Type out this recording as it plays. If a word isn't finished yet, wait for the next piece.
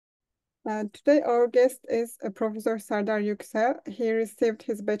Today our guest is Professor Serdar Yüksel. He received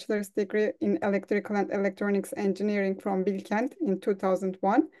his bachelor's degree in electrical and electronics engineering from Bilkent in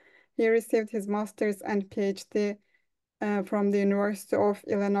 2001. He received his master's and PhD from the University of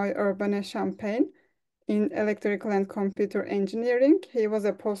Illinois Urbana-Champaign in electrical and computer engineering. He was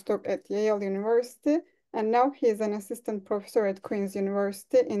a postdoc at Yale University, and now he is an assistant professor at Queen's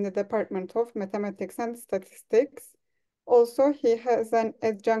University in the Department of Mathematics and Statistics. Also, he has an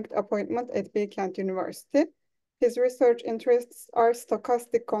adjunct appointment at Bilkent University. His research interests are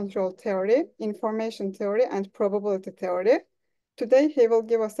stochastic control theory, information theory, and probability theory. Today, he will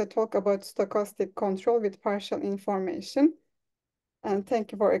give us a talk about stochastic control with partial information. And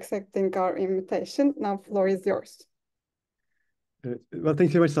thank you for accepting our invitation. Now, floor is yours. Well,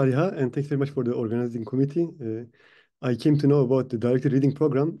 thanks very much, Saliha, and thanks very much for the organizing committee. I came to know about the directed reading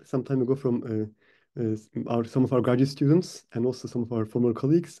program some time ago from some of our graduate students and also some of our former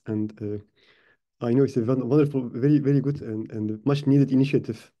colleagues. And I know it's a wonderful, very, very good and much needed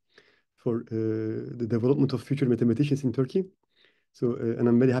initiative for the development of future mathematicians in Turkey. So, and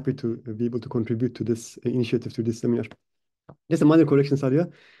I'm very happy to be able to contribute to this initiative, to this seminar. Just a minor correction, Salia.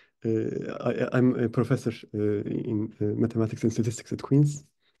 I'm a professor in mathematics and statistics at Queen's.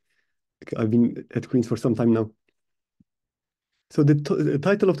 I've been at Queen's for some time now. So the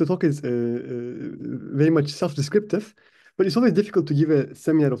title of the talk is very much self-descriptive, but it's always difficult to give a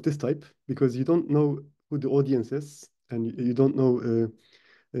seminar of this type because you don't know who the audience is and you don't know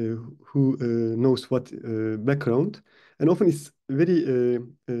who knows what background. And often it's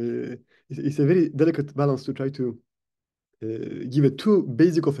it's a very delicate balance to try to give a too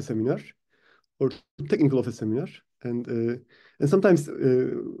basic of a seminar or too technical of a seminar. And sometimes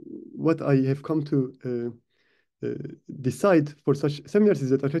what I have come to decide for such seminars is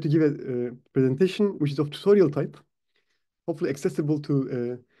that I try to give a presentation which is of tutorial type, hopefully accessible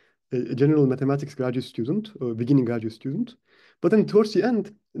to a general mathematics graduate student or beginning graduate student. But then towards the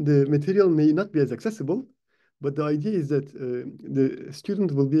end, the material may not be as accessible, but the idea is that the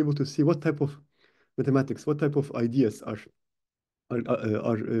student will be able to see what type of mathematics, what type of ideas are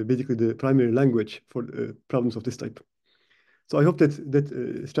basically the primary language for problems of this type. So I hope that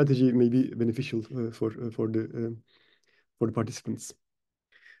strategy may be beneficial for the participants.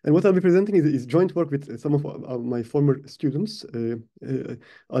 And what I'll be presenting is joint work with some of my former students.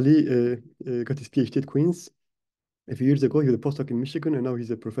 Ali got his PhD at Queen's a few years ago. He was a postdoc in Michigan, and now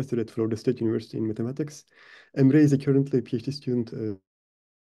he's a professor at Florida State University in mathematics. Emre is currently a PhD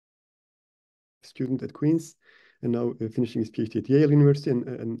student at Queen's, and now finishing his PhD at Yale University,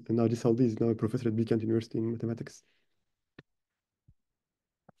 and now Saldi is now a professor at Bilkent University in mathematics.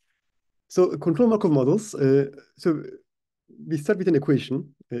 So control Markov models. So we start with an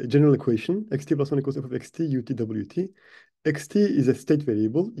equation, a general equation, xt plus 1 equals f of xt, ut, wt. Xt is a state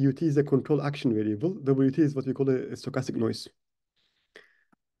variable, ut is a control action variable, wt is what we call a stochastic noise.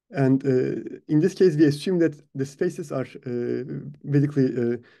 And in this case, we assume that the spaces are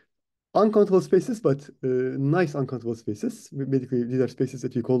basically uncountable spaces, but nice uncountable spaces. Basically, these are spaces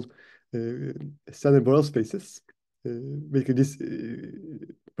that we call standard Borel spaces. Basically, this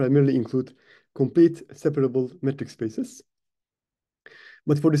primarily include complete separable metric spaces.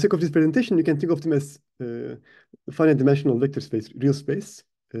 But for the sake of this presentation, you can think of them as finite dimensional vector space, real space,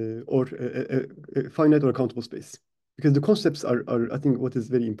 or a finite or a countable space. Because the concepts are, I think, what is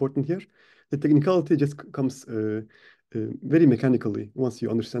very important here. The technicality just comes very mechanically once you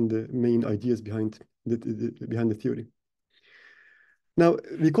understand the main ideas behind the theory. Now,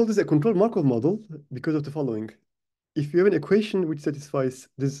 we call this a control Markov model because of the following. If you have an equation which satisfies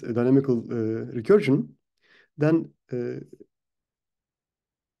this dynamical recursion, then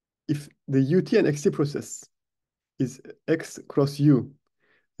if the ut and xt process is x cross u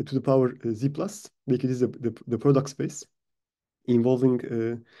to the power z plus, make it is the product space involving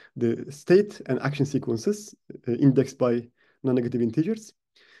the state and action sequences indexed by non-negative integers.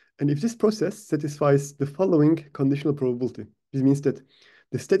 And if this process satisfies the following conditional probability, this means that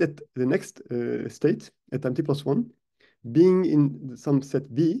the state at the next state at time t plus 1 being in some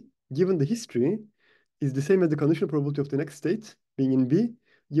set B, given the history, is the same as the conditional probability of the next state being in B,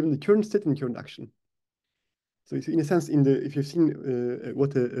 given the current state and current action. So in a sense, if you've seen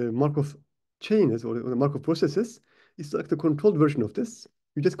what a Markov chain is or a Markov process is, it's like the controlled version of this.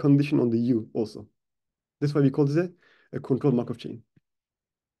 You just condition on the U also. That's why we call this a controlled Markov chain.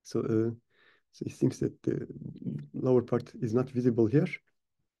 So, so it seems that the lower part is not visible here.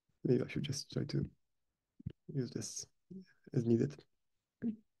 Maybe I should just try to use this as needed.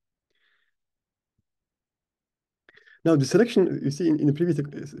 Now the selection you see in the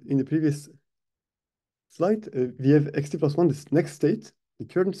previous slide, we have xt plus 1, this next state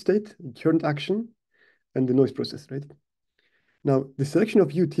the current state, the current action, and the noise process, right? Now, the selection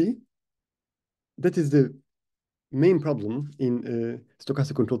of UT, that is the main problem in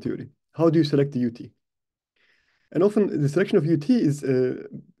stochastic control theory. How do you select the UT? And often the selection of UT is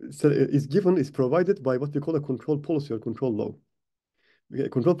provided by what we call a control policy or control law. A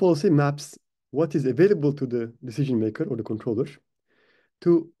control policy maps what is available to the decision maker or the controller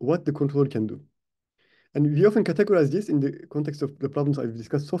to what the controller can do. And we often categorize this in the context of the problems I've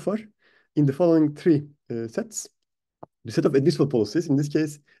discussed so far in the following three sets. The set of admissible policies, in this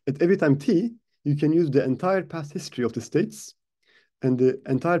case, at every time t, you can use the entire past history of the states and the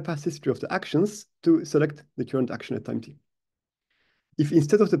entire past history of the actions to select the current action at time t. If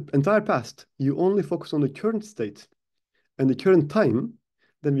instead of the entire past, you only focus on the current state and the current time,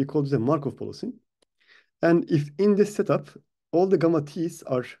 then we call this a Markov policy. And if in this setup, all the gamma t's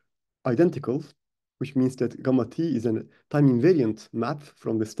are identical, which means that gamma t is a time invariant map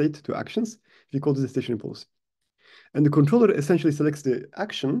from the state to actions, we call this a stationary policy. And the controller essentially selects the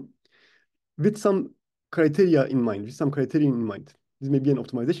action with some criteria in mind, with some criterion in mind. This may be an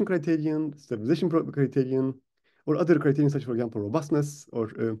optimization criterion, stabilization criterion, or other criterion such, for example, robustness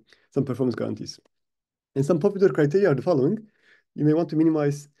or some performance guarantees. And some popular criteria are the following. You may want to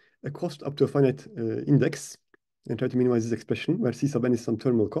minimize a cost up to a finite index and try to minimize this expression where C sub n is some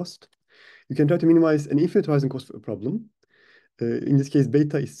terminal cost. You can try to minimize an infinite horizon cost problem. In this case,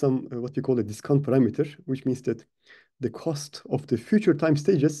 beta is some what we call a discount parameter, which means that the cost of the future time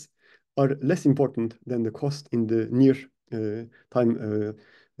stages are less important than the cost in the near time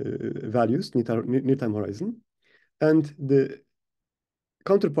values, near time horizon. And the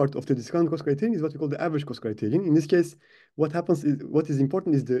counterpart of the discount cost criterion is what we call the average cost criterion. In this case, what is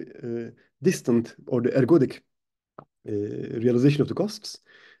important is the distant or the ergodic realization of the costs.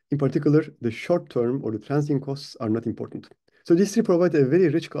 In particular, the short-term or the transient costs are not important. So these three provide a very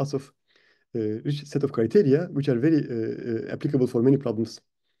rich class of rich set of criteria, which are very applicable for many problems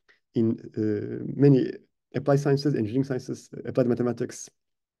in many applied sciences, engineering sciences, applied mathematics.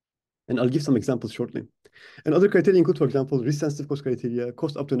 And I'll give some examples shortly. And other criteria include, for example, risk-sensitive cost criteria,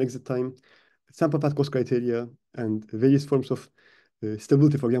 cost up to an exit time, sample path cost criteria, and various forms of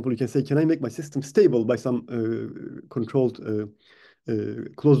stability. For example, you can say, can I make my system stable by some controlled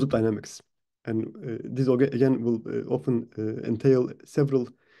closed-loop dynamics? And this, again, will often entail several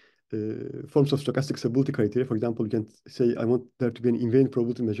forms of stochastic stability criteria. For example, you can say, I want there to be an invariant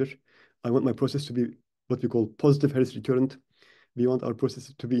probability measure. I want my process to be what we call positive Harris recurrent. We want our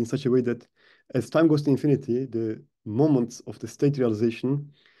process to be in such a way that as time goes to infinity, the moments of the state realization,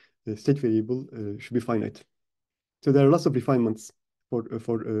 the state variable, should be finite. So there are lots of refinements for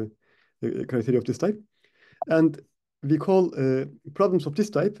the criteria of this type. And we call problems of this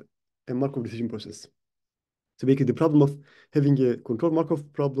type a Markov decision process. So basically the problem of having a control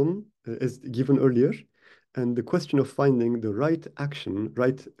Markov problem as given earlier, and the question of finding the right action,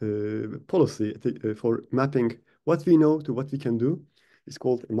 right policy for mapping what we know to what we can do is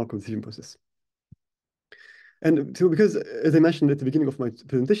called a Markov decision process. And so because, as I mentioned at the beginning of my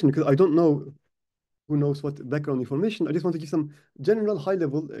presentation, because I don't know who knows what background information, I just want to give some general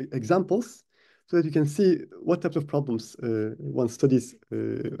high-level examples so that you can see what types of problems one studies,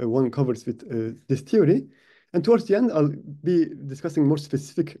 one covers with this theory. And towards the end, I'll be discussing more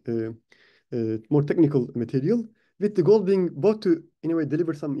specific, more technical material, with the goal being both to, in a way,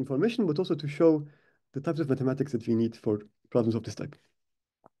 deliver some information, but also to show the types of mathematics that we need for problems of this type.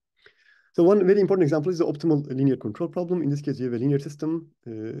 So one very important example is the optimal linear control problem. In this case, you have a linear system,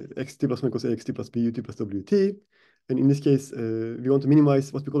 xt plus 1 equals axt plus but plus wt. And in this case, we want to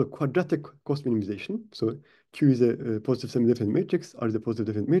minimize what we call a quadratic cost minimization. So Q is a positive semi-definite matrix, R is a positive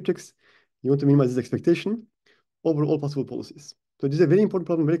definite matrix. You want to minimize this expectation over all possible policies. So this is a very important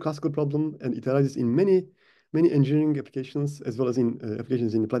problem, very classical problem, and it arises in many engineering applications, as well as in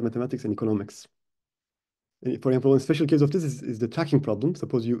applications in applied mathematics and economics. For example, one special case of this is the tracking problem.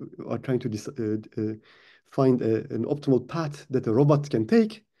 Suppose you are trying to find an optimal path that a robot can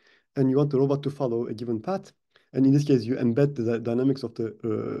take, and you want the robot to follow a given path. And in this case, you embed the dynamics of the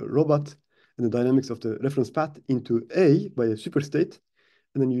robot and the dynamics of the reference path into A by a superstate.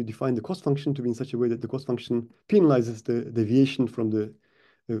 And then you define the cost function to be in such a way that the cost function penalizes the deviation from the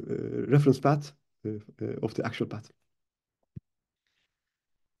reference path of the actual path.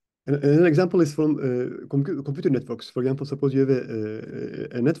 Another example is from computer networks. For example, suppose you have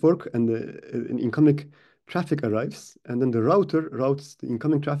a network and an incoming traffic arrives, and then the router routes the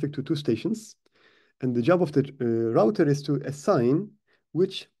incoming traffic to two stations. And the job of the router is to assign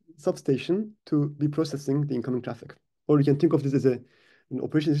which substation to be processing the incoming traffic. Or you can think of this as an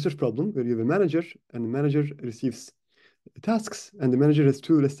operations research problem where you have a manager, and the manager receives tasks, and the manager has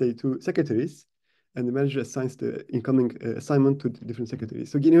two, let's say, two secretaries, and the manager assigns the incoming assignment to different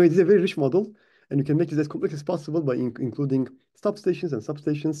secretaries. So, it is a very rich model, and you can make it as complex as possible by including substations and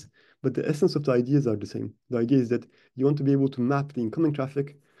substations, but the essence of the ideas are the same. The idea is that you want to be able to map the incoming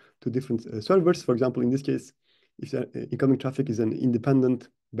traffic to different servers. For example, in this case, if the incoming traffic is an independent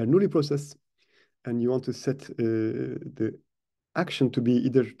Bernoulli process, and you want to set the action to be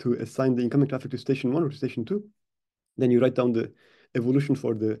either to assign the incoming traffic to station 1 or to station 2, then you write down the evolution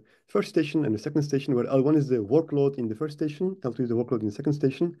for the first station and the second station, where L1 is the workload in the first station, L2 is the workload in the second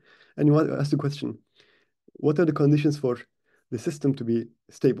station. And you want to ask the question, what are the conditions for the system to be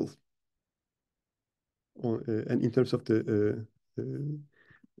stable? And in terms of the,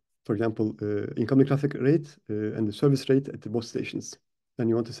 for example, incoming traffic rate and the service rate at both stations. And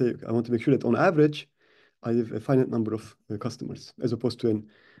you want to say, I want to make sure that on average, I have a finite number of customers, as opposed to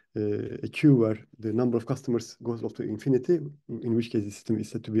a queue where the number of customers goes up to infinity, in which case the system is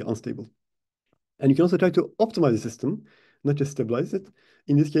said to be unstable. And you can also try to optimize the system, not just stabilize it.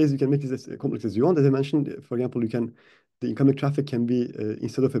 In this case, you can make this as complex as you want. As I mentioned, for example, the incoming traffic can be,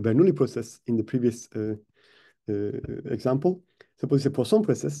 instead of a Bernoulli process in the previous example, suppose it's a Poisson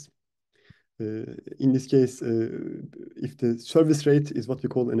process. In this case, if the service rate is what we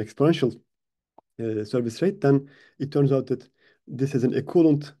call an exponential service rate, then it turns out that this has an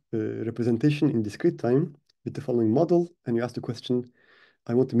equivalent representation in discrete time with the following model. And you ask the question,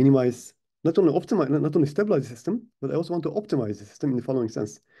 I want to minimize, not only stabilize the system, but I also want to optimize the system in the following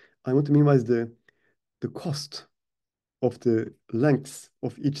sense. I want to minimize the cost of the lengths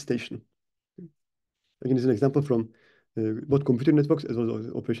of each station. Again, this is an example from both computer networks as well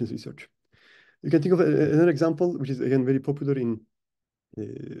as operations research. You can think of another example, which is again very popular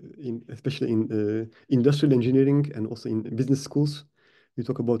especially in industrial engineering and also in business schools. You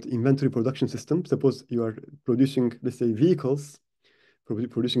talk about inventory production system. Suppose you are producing, let's say, vehicles,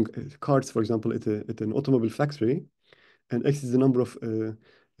 producing cars, for example, at an automobile factory, and X is the number of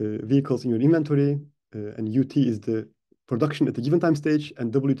vehicles in your inventory, and UT is the production at a given time stage,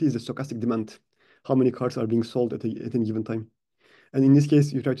 and WT is the stochastic demand, how many cars are being sold at any given time. And in this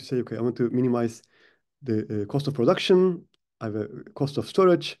case, you try to say, okay, I want to minimize the cost of production, I have a cost of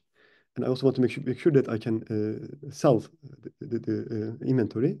storage, and I also want to make sure that I can sell the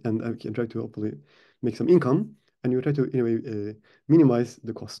inventory, and I can try to hopefully make some income, and you try to, in a way, minimize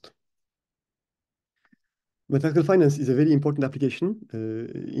the cost. Mathematical finance is a very important application.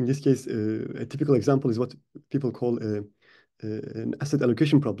 In this case, a typical example is what people call an asset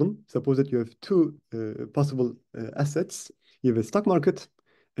allocation problem. Suppose that you have two possible assets. You have a stock market,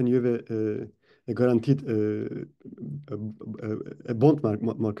 and you have a guaranteed a bond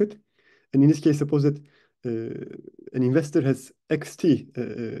market. And in this case, suppose that an investor has XT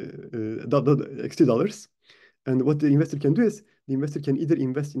dollars. And what the investor can do is the investor can either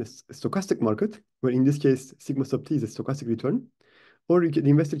invest in a stochastic market, where in this case, sigma sub t is a stochastic return, or the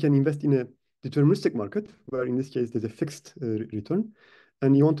investor can invest in a deterministic market, where in this case, there's a fixed return.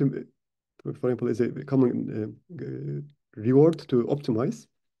 And you want to, for example, as a common reward to optimize,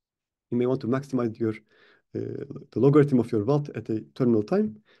 you may want to maximize the logarithm of your wealth at a terminal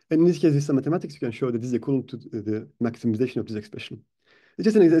time. And in this case, with some mathematics, you can show that this is equivalent to the maximization of this expression. It's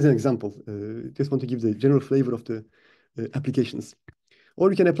just as an example. Just want to give the general flavor of the applications. Or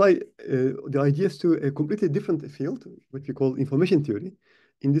we can apply the ideas to a completely different field, which we call information theory.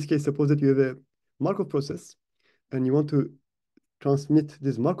 In this case, suppose that you have a Markov process, and you want to transmit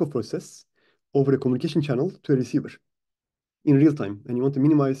this Markov process over a communication channel to a receiver in real time, and you want to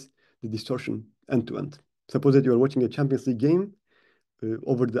minimize the distortion end to end. Suppose that you are watching a Champions League game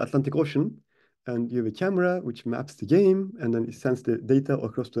over the Atlantic Ocean, and you have a camera which maps the game, and then it sends the data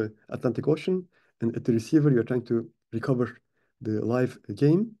across the Atlantic Ocean, and at the receiver, you're trying to recover the live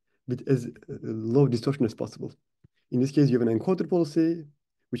game with as low distortion as possible. In this case, you have an encoder policy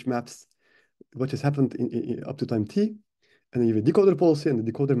which maps what has happened up to time t, and then you have a decoder policy, and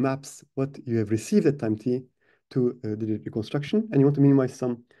the decoder maps what you have received at time t to the reconstruction, and you want to minimize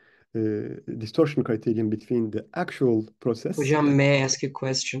some distortion criterion between the actual process. Hocam, may I ask a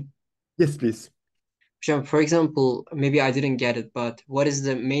question? Yes, please. Hocam, for example, maybe I didn't get it, but what is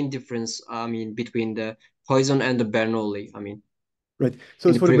the main difference, between the Poisson and the Bernoulli, Right. So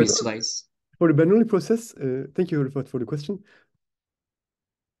in the previous slides? For the Bernoulli process, thank you for the question.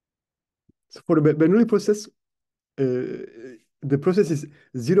 So for the Bernoulli process, the process is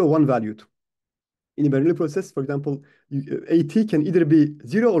 0, 1 valued. In the Bernoulli process, for example, AT can either be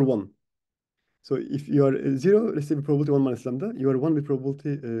 0 or 1. So if you are 0, let's say with probability 1 minus lambda, you are 1 with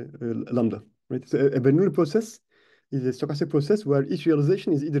probability lambda, right? So a Bernoulli process is a stochastic process where each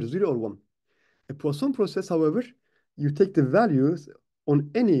realization is either 0 or 1. A Poisson process, however, you take the values on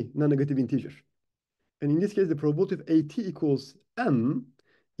any non-negative integer. And in this case, the probability of AT equals M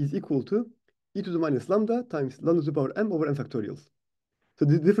is equal to e to the minus lambda times lambda to the power m over m factorial. So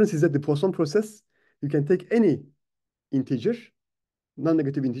the difference is that the Poisson process, you can take any integer,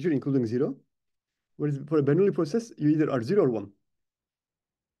 non-negative integer, including 0, whereas for a Bernoulli process, you either are 0 or 1.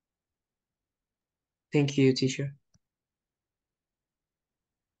 Thank you, teacher.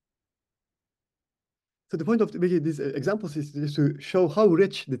 So the point of making these examples is just to show how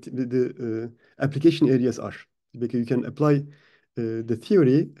rich the application areas are. Because you can apply the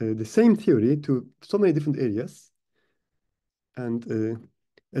theory, the same theory, to so many different areas. And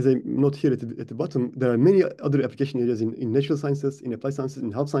as I note here at the bottom, there are many other application areas in natural sciences, in applied sciences,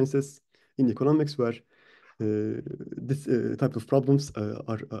 in health sciences, in economics, where this type of problems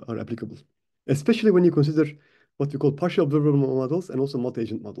are applicable, especially when you consider what we call partial observable models and also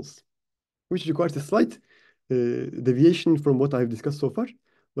multi-agent models, which requires a slight deviation from what I've discussed so far,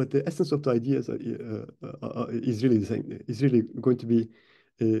 but the essence of the ideas is really the same. Is really going to be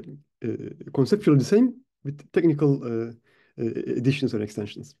conceptually the same with technical additions or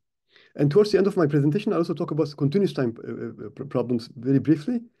extensions. And towards the end of my presentation, I also talk about continuous time problems very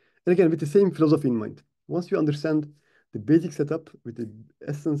briefly, and again with the same philosophy in mind. Once you understand the basic setup with the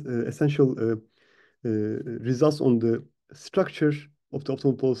essential results on the structure of the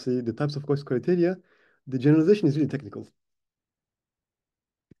optimal policy, the types of cost criteria, the generalization is really technical.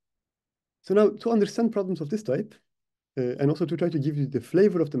 So now, to understand problems of this type, and also to try to give you the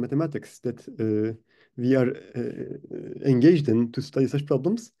flavor of the mathematics that we are engaged in to study such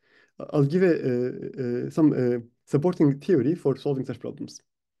problems, I'll give some supporting theory for solving such problems.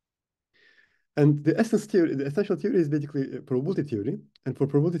 And the essential theory is basically probability theory. And for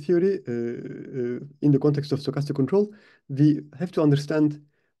probability theory, in the context of stochastic control, we have to understand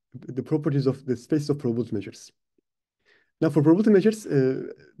the properties of the space of probability measures. Now, for probability measures,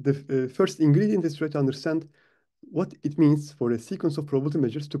 the first ingredient is to try to understand what it means for a sequence of probability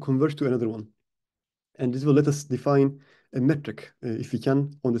measures to converge to another one. And this will let us define a metric, if we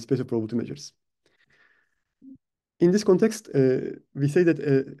can, on the space of probability measures. In this context, we say that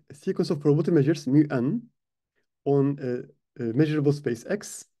a sequence of probability measures, mu n, on a measurable space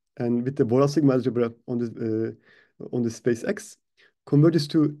X, and with the Borel sigma algebra on the space X, converges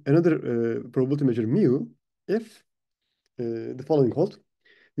to another probability measure mu if the following hold.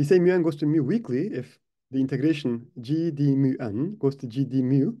 We say mu n goes to mu weakly if the integration g d mu n goes to g d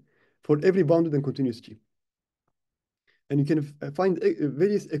mu for every bounded and continuous g. And you can find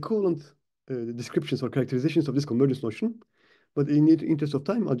various equivalent descriptions or characterizations of this convergence notion. But in the interest of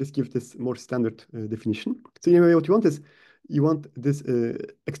time, I'll just give this more standard definition. So anyway, what you want is, you want this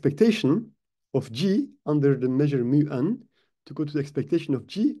expectation of g under the measure mu n to go to the expectation of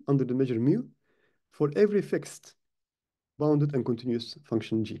g under the measure mu for every fixed bounded and continuous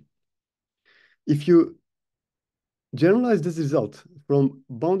function g. If you generalize this result from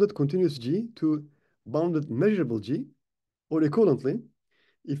bounded continuous g to bounded measurable g, or equivalently,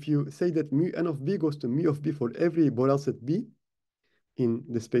 if you say that mu n of b goes to mu of b for every Borel set b in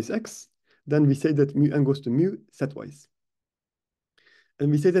the space X, then we say that mu n goes to mu setwise.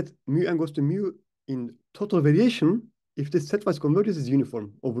 And we say that mu n goes to mu in total variation if this setwise convergence is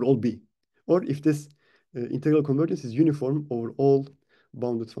uniform over all b, or if this integral convergence is uniform over all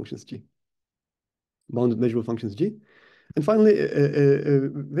bounded functions g, bounded measurable functions g. And finally, a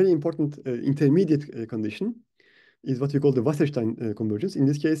very important intermediate condition is what we call the Wasserstein convergence. In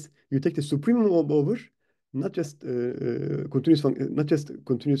this case, you take the supremum over not just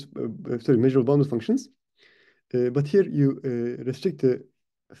measurable bounded functions, but here you restrict the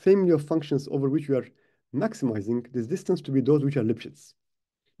family of functions over which you are maximizing this distance to be those which are Lipschitz.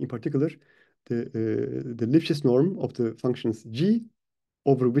 In particular, the Lipschitz norm of the functions g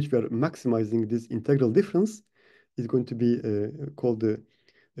over which we are maximizing this integral difference is going to be called the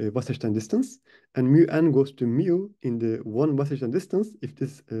Wasserstein distance, and mu n goes to mu in the one Wasserstein distance if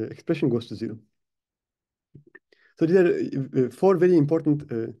this expression goes to 0. So these are four very important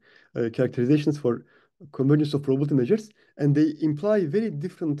characterizations for convergence of probability measures, and they imply very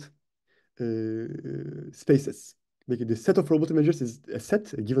different spaces. Like the set of probability measures is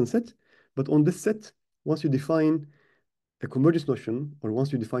a given set, but on this set, once you define a convergence notion, or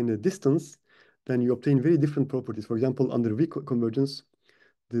once you define a distance, then you obtain very different properties. For example, under weak convergence,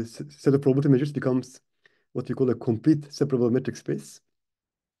 the set of probability measures becomes what we call a complete separable metric space.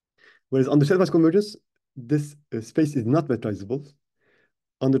 Whereas under setwise convergence, this space is not metrizable.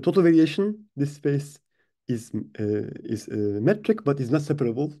 Under total variation, this space is metric, but is not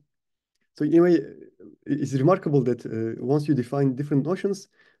separable. So in a way, it's remarkable that once you define different notions,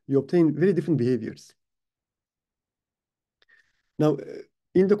 you obtain very different behaviors. Now,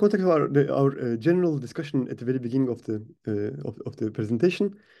 in the context of our general discussion at the very beginning of the presentation,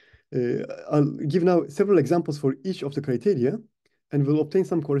 I'll give now several examples for each of the criteria, and we'll obtain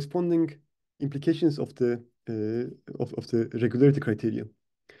some corresponding implications of the regularity criteria.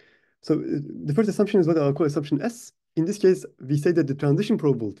 So the first assumption is what I'll call assumption S. In this case, we say that the transition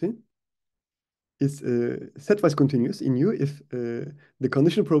probability is setwise continuous in U if the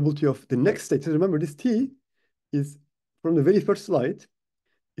conditional probability of the next state. So remember, this T is from the very first slide.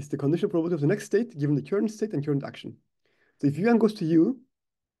 Is the conditional probability of the next state given the current state and current action. So if UN goes to U,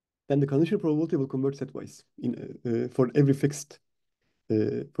 then the conditional probability will convert setwise for every fixed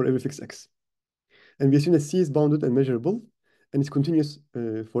x. And we assume that C is bounded and measurable, and it's continuous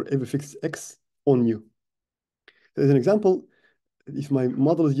for every fixed x on U. So as an example, if my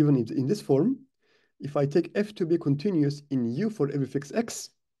model is given in this form, if I take F to be continuous in U for every fixed x,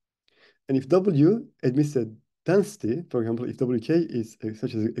 and if W admits a density, for example, if Wk is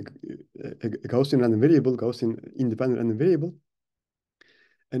such as a Gaussian random variable, Gaussian independent random variable,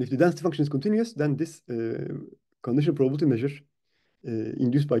 and if the density function is continuous, then this conditional probability measure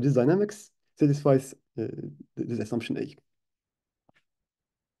induced by this dynamics satisfies this assumption A.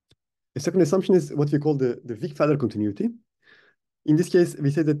 The second assumption is what we call the Wick-Feller continuity. In this case,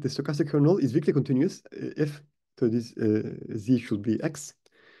 we say that the stochastic kernel is weakly continuous if so this Z should be X.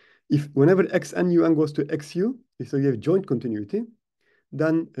 If whenever X and UN goes to XU, so you have joint continuity,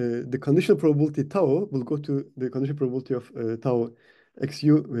 then the conditional probability tau will go to the conditional probability of tau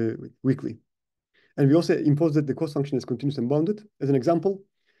XU weakly. And we also impose that the cost function is continuous and bounded. As an example,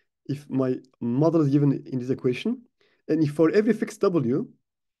 if my model is given in this equation, and if for every fixed W,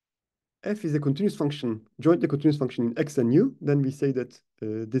 F is a continuous function, jointly continuous function in X and U, then we say that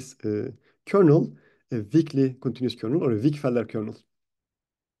this kernel, a weakly continuous kernel or a Wick-Feller kernel.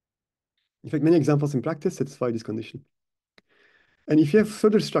 In fact, many examples in practice satisfy this condition. And if you have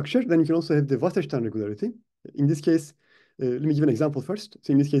further structure, then you can also have the Wasserstein regularity. In this case, let me give an example first.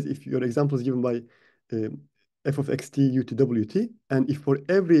 So in this case, if your example is given by f of xt ut wt, and if for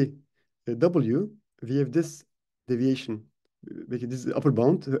every w, we have this deviation, this is the upper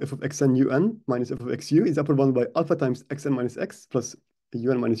bound, f of xn un minus f of xu is upper bound by alpha times xn minus x plus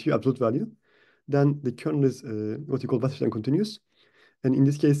un minus u absolute value, then the kernel is what you call Wasserstein continuous. And in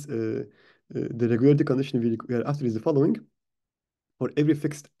this case, the regularity condition we are after is the following. For every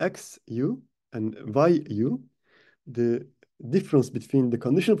fixed xu and yu, the difference between the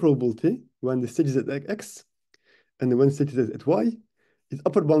conditional probability when the state is at x and when the state is at y is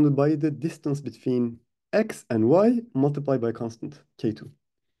upper bounded by the distance between x and y multiplied by a constant k2.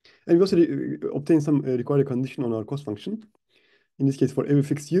 And we also obtain some required condition on our cost function. In this case, for every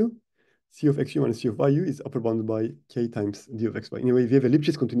fixed u, c of xu minus c of yu is upper bounded by k times d of xy. Anyway, we have a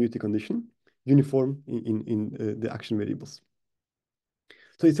Lipschitz continuity condition, uniform in the action variables.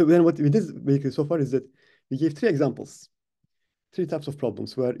 So then what we did basically so far is that we gave three examples, three types of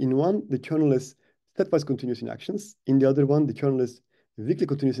problems, where in one, the kernel is stepwise continuous in actions. In the other one, the kernel is weakly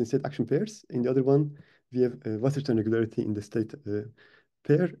continuous in state action pairs. In the other one, we have Wasserstein regularity in the state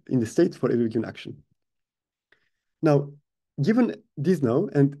pair, in the state for every given action. Now, given this now,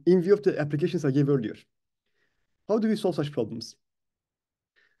 and in view of the applications I gave earlier, how do we solve such problems?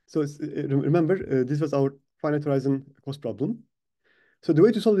 So remember, this was our finite horizon cost problem. So the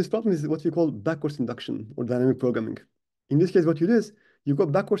way to solve this problem is what we call backwards induction or dynamic programming. In this case, what you do is you go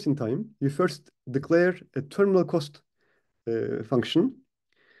backwards in time. You first declare a terminal cost function,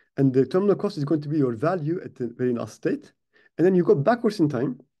 and the terminal cost is going to be your value at the very last state. And then you go backwards in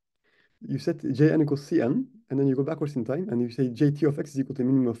time. You set Jn equals Cn, and then you go backwards in time, and you say Jt of x is equal to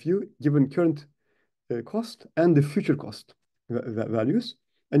minimum of u, given current cost and the future cost values.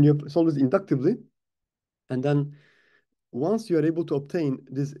 And you solve this inductively, and then once you are able to obtain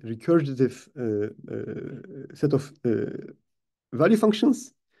this recursive set of value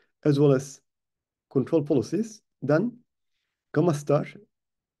functions, as well as control policies, then gamma star,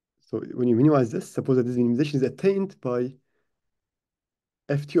 so when you minimize this, suppose that this minimization is attained by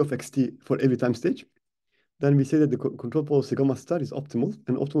ft of xt for every time stage, then we say that the control policy gamma star is optimal,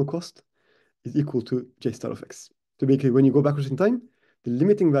 and optimal cost is equal to j star of x. So basically, when you go backwards in time, the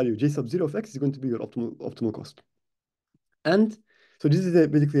limiting value j sub 0 of x is going to be your optimal cost. And so this is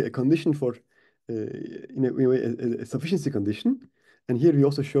basically a condition for, in a way, a sufficiency condition. And here we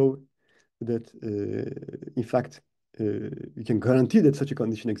also show that, in fact, you can guarantee that such a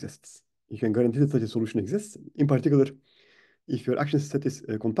condition exists. You can guarantee that such a solution exists. In particular, if your action set is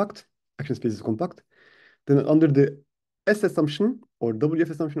compact, action space is compact, then under the S assumption or WF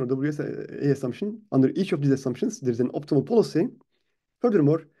assumption or WSA assumption, under each of these assumptions, there's an optimal policy.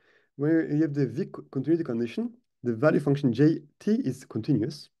 Furthermore, when you have the Wick continuity condition, the value function jt is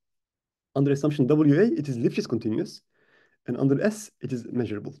continuous. Under assumption wa, it is Lipschitz continuous, and under S, it is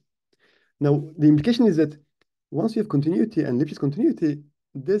measurable. Now, the implication is that once you have continuity and Lipschitz continuity,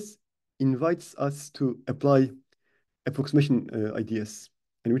 this invites us to apply approximation ideas,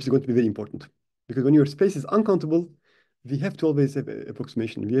 and which is going to be very important. Because when your space is uncountable, we have to always have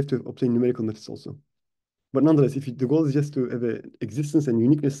approximation. We have to obtain numerical methods also. But nonetheless, if the goal is just to have an existence and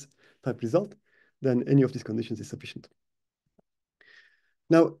uniqueness type result, then any of these conditions is sufficient.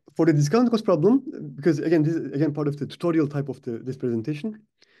 Now, for the discount cost problem, because again, this is again part of the tutorial type of this presentation.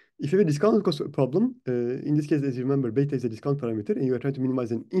 If you have a discount cost problem, in this case, as you remember, beta is a discount parameter, and you are trying to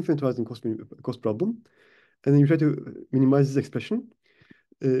minimize an infinite horizon cost problem, and then you try to minimize this expression.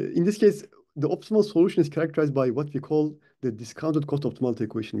 In this case, the optimal solution is characterized by what we call the discounted cost optimality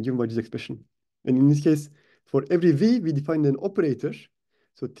equation, given by this expression. And in this case, for every v, we define an operator.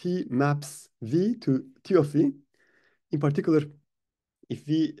 So t maps v to t of v. In particular, if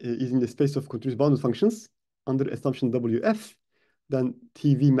v is in the space of continuous bounded functions under assumption wf, then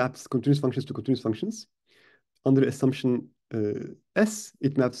tv maps continuous functions to continuous functions. Under assumption S,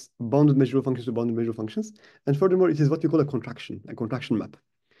 it maps bounded measurable functions to bounded measurable functions. And furthermore, it is what we call a contraction map.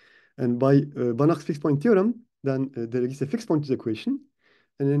 And by Banach's fixed point theorem, then there exists a fixed point equation.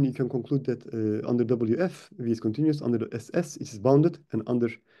 And then you can conclude that under WF, V is continuous, under the SS, it is bounded, and under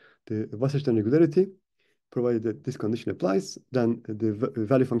the Wasserstein regularity, provided that this condition applies, then the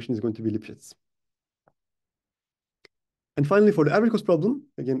value function is going to be Lipschitz. And finally, for the average cost problem,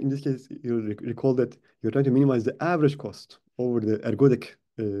 again, in this case, you'll recall that you're trying to minimize the average cost over the ergodic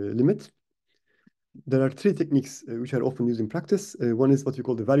limit. There are three techniques which are often used in practice. One is what we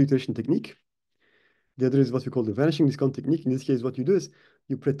call the value iteration technique. The other is what we call the vanishing discount technique. In this case, what you do is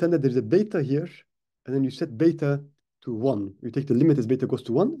you pretend that there's a beta here, and then you set beta to 1. You take the limit as beta goes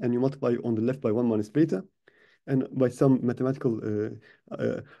to 1, and you multiply on the left by 1 minus beta. And by some mathematical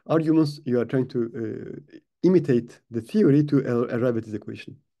arguments, you are trying to imitate the theory to arrive at this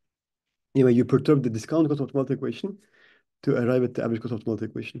equation. Anyway, you perturb the discount cost optimality equation to arrive at the average cost optimality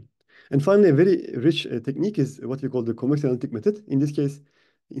equation. And finally, a very rich technique is what we call the convex analytic method. In this case,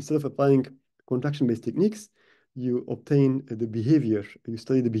 instead of applying contraction-based techniques, you obtain the behavior. You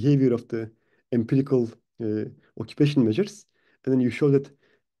study the behavior of the empirical occupation measures, and then you show that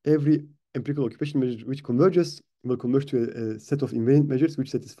every empirical occupation measure which converges will converge to a set of invariant measures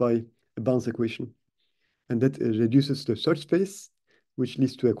which satisfy a balance equation. And that reduces the search space, which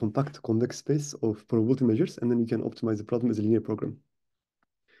leads to a compact convex space of probability measures, and then you can optimize the problem as a linear program.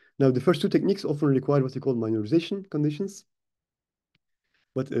 Now, the first two techniques often require what we call minorization conditions,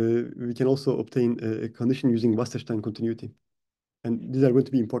 but we can also obtain a condition using Wasserstein continuity. And these are going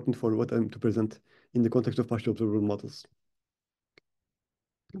to be important for what I'm to present in the context of partial observable models.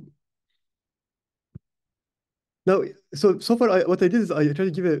 Now, so far, what I did is I tried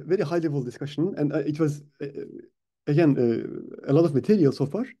to give a very high-level discussion, and it was, again, a lot of material so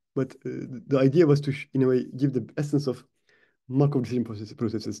far, but the idea was to, in a way, give the essence of Markov decision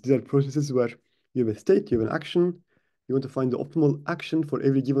processes. These are processes where you have a state, you have an action, you want to find the optimal action for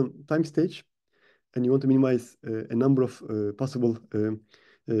every given time stage, and you want to minimize a number of possible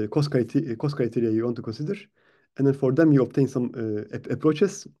cost criteria you want to consider. And then for them, you obtain some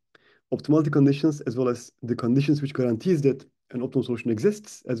approaches, optimality conditions, as well as the conditions which guarantees that an optimal solution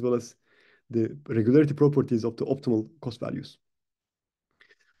exists, as well as the regularity properties of the optimal cost values.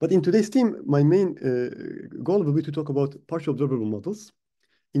 But in today's theme, my main goal will be to talk about partial observable models.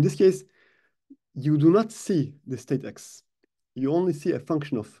 In this case, you do not see the state X. You only see a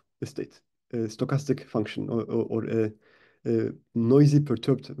function of the state, a stochastic function or a noisy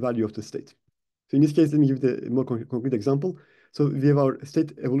perturbed value of the state. So in this case, let me give the more concrete example. So we have our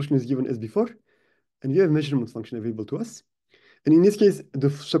state evolution is given as before, and we have a measurement function available to us. And in this case, the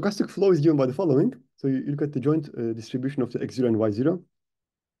stochastic flow is given by the following. So you look at the joint distribution of the x0 and y0.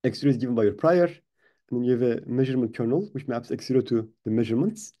 X0 is given by your prior, and then you have a measurement kernel, which maps x0 to the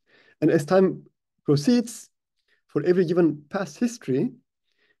measurements. And as time proceeds, for every given past history,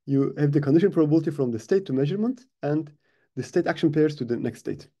 you have the condition probability from the state to measurement and the state action pairs to the next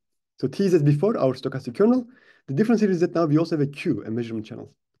state. So T is as before, our stochastic kernel. The difference here is that now we also have a Q, a measurement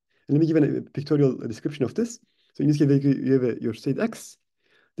channel. And let me give a pictorial description of this. So in this case, you have your state X.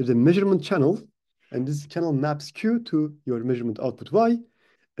 There's a measurement channel, and this channel maps Q to your measurement output Y.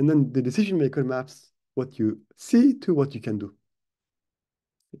 And then the decision maker maps what you see to what you can do.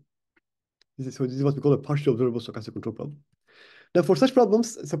 So this is what we call a partially observable stochastic control problem. Now, for such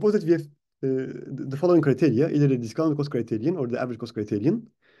problems, suppose that we have the following criteria, either the discount cost criterion or the average cost criterion.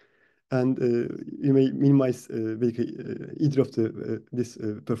 And you may minimize either of this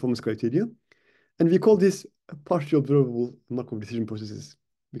performance criteria. And we call this partially observable Markov decision processes,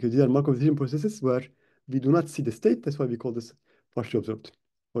 because these are Markov decision processes where we do not see the state. That's why we call this partially observed,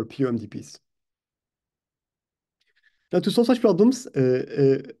 or POMDPs. Now, to solve such problems,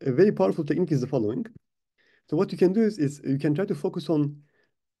 a very powerful technique is the following. So what you can do is you can try to focus on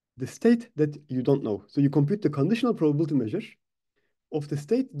the state that you don't know. So you compute the conditional probability measure of the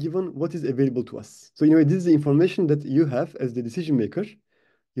state given what is available to us. So in a way, this is the information that you have as the decision maker.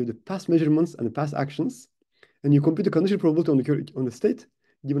 You have the past measurements and the past actions, and you compute the conditional probability on the state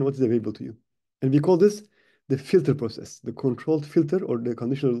given what is available to you. And we call this the filter process, the controlled filter or the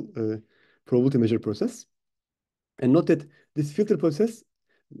conditional probability measure process. And note that this filter process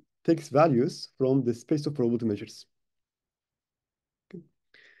takes values from the space of probability measures. Okay.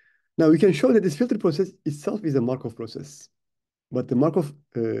 Now we can show that this filter process itself is a Markov process. But the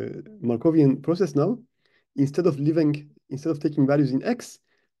Markovian process now, instead of taking values in X,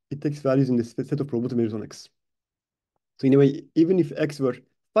 it takes values in the set of probability measures on X. So in a way, even if X were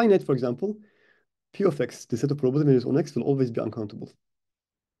finite, for example, P of X, the set of probability measures on X, will always be uncountable.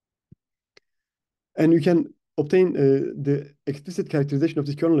 And you can obtain the explicit characterization of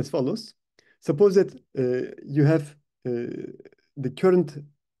this kernel as follows. Suppose that you have the current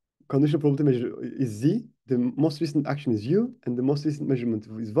conditional probability measure is Z, the most recent action is U, and the most recent measurement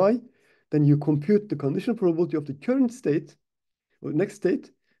is Y. Then you compute the conditional probability of the current state, or next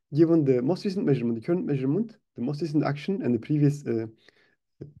state, given the most recent measurement, the current measurement, the most recent action, and the previous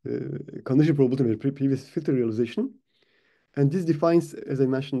conditional probability measure, previous filter realization. And this defines, as I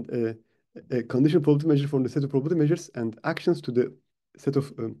mentioned, a conditional probability measure from the set of probability measures and actions to the set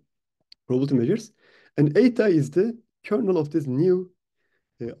of probability measures. And eta is the kernel of this new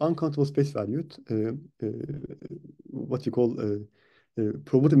uncountable space valued, what you call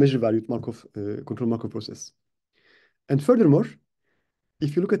probability measure valued Markov control Markov process. And furthermore,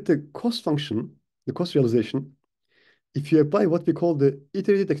 if you look at the cost function, the cost realization, if you apply what we call the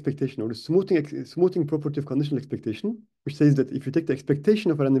iterated expectation or the smoothing property of conditional expectation, which says that if you take the expectation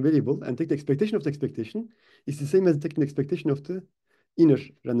of a random variable and take the expectation of the expectation, it's the same as taking the expectation of the inner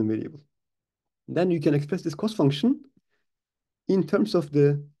random variable. Then you can express this cost function in terms of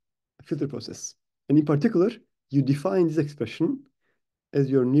the filter process. And in particular, you define this expression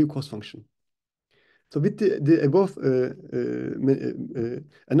as your new cost function. So with the above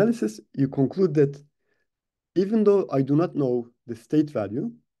analysis, you conclude that even though I do not know the state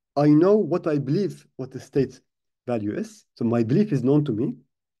value, I know what I believe what the state value is. So my belief is known to me,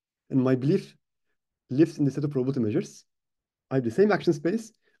 and my belief lives in the set of probability measures. I have the same action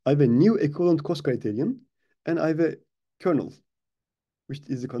space. I have a new equivalent cost criterion, and I have a kernel, which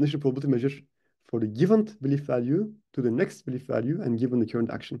is the conditional probability measure for the given belief value to the next belief value and given the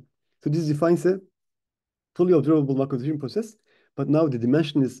current action. So this defines a fully observable Markov decision process, but now the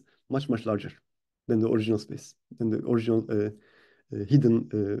dimension is much, much larger than the original space, than the original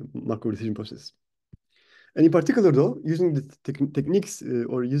hidden Markov decision process. And in particular, though, using the techniques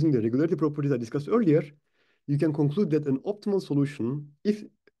or using the regularity properties I discussed earlier, you can conclude that an optimal solution, if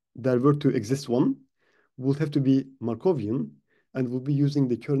there were to exist one, would have to be Markovian and will be using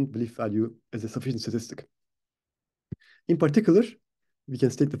the current belief value as a sufficient statistic. In particular, we can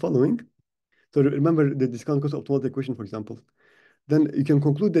state the following. So remember the discount cost optimality equation, for example. Then you can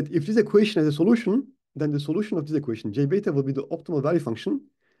conclude that if this equation has a solution, then the solution of this equation, J beta, will be the optimal value function.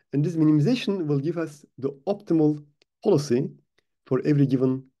 And this minimization will give us the optimal policy for every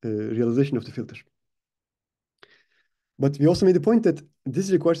given realization of the filter. But we also made the point that this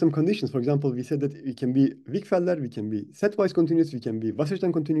requires some conditions. For example, we said that it can be Wigfelder, we can be setwise continuous, we can be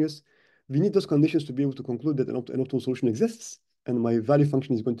Wasserstein continuous. We need those conditions to be able to conclude that an optimal solution exists, and my value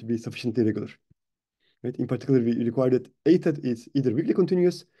function is going to be sufficiently regular. Right? In particular, we require that eta is either weakly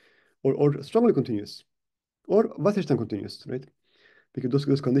continuous or strongly continuous, or Wasserstein continuous, right? Because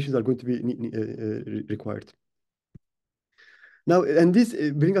those conditions are going to be required. Now, and this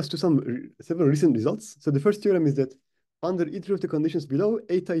brings us to several recent results. So the first theorem is that under either of the conditions below,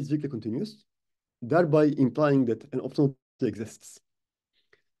 eta is weakly continuous, thereby implying that an optimal exists.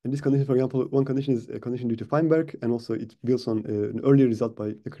 And this condition, for example, one condition is a condition due to Feinberg, and also it builds on an earlier result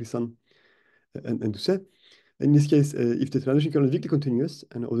by Chrisan and Doucet. In this case, if the transition kernel is weakly continuous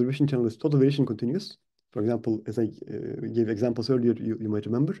and observation channel is total variation continuous, for example, as I gave examples earlier, you might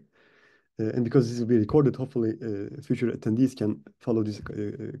remember, and because this will be recorded, hopefully future attendees can follow these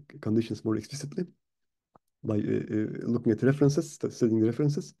conditions more explicitly by looking at references, studying the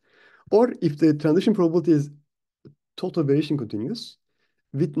references. Or if the transition probability is total variation continuous,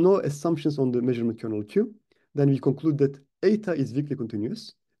 with no assumptions on the measurement kernel Q, then we conclude that eta is weakly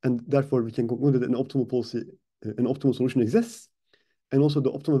continuous, and therefore we can conclude that an optimal solution exists, and also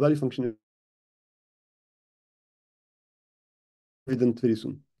the optimal value function evident very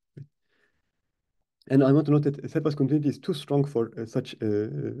soon. And I want to note that stepwise continuity is too strong for such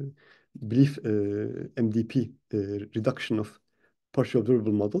brief MDP reduction of partially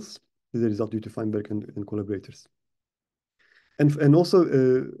observable models as a result due to Feinberg and collaborators. And also,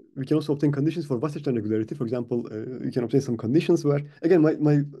 we can also obtain conditions for Wasserstein regularity. For example, we can obtain some conditions where, again,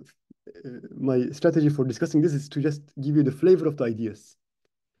 my strategy for discussing this is to just give you the flavor of the ideas.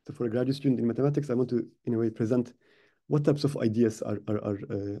 So for a graduate student in mathematics, I want to, in a way, present what types of ideas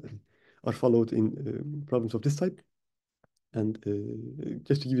are followed in problems of this type, and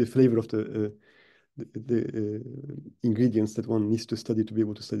just to give you a flavor of the ingredients that one needs to study to be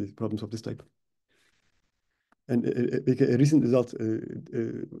able to study problems of this type. And a recent result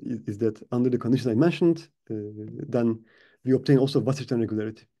is that under the conditions I mentioned, then we obtain also Wasserstein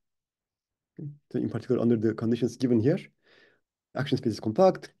regularity. Okay. So in particular, under the conditions given here, action space is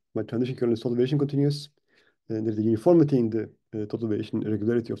compact, my transition kernel is total variation continuous, and there's a uniformity in the total variation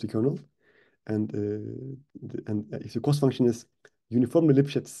regularity of the kernel, and if the cost function is uniformly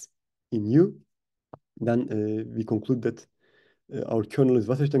Lipschitz in U, then we conclude that our kernel is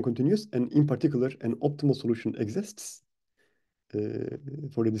Wasserstein continuous, and in particular, an optimal solution exists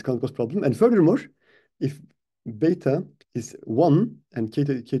for the discount cost problem. And furthermore, if beta is 1 and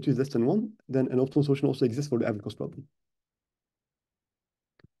K2 is less than 1, then an optimal solution also exists for the average cost problem.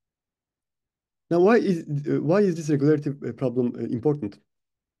 Now, why is this regularity problem important?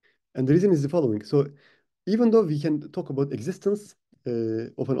 And the reason is the following. So even though we can talk about existence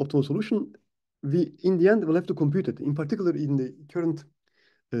of an optimal solution, we, in the end, will have to compute it, in particular in the current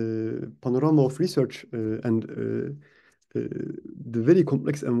panorama of research and the very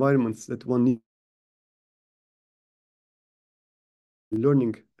complex environments that one needs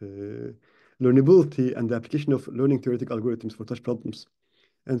learning, learnability, and the application of learning theoretic algorithms for such problems.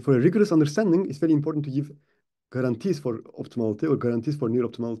 And for a rigorous understanding, it's very important to give guarantees for optimality or guarantees for near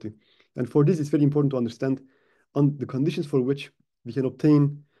optimality. And for this, it's very important to understand on the conditions for which we can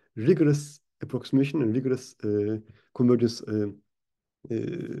obtain rigorous approximation and rigorous convergence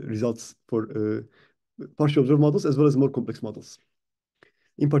results for partially observed models as well as more complex models.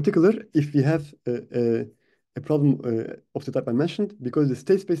 In particular, if we have a problem of the type I mentioned, because the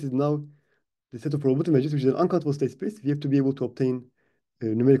state space is now the set of probability measures, which is an uncountable state space, we have to be able to obtain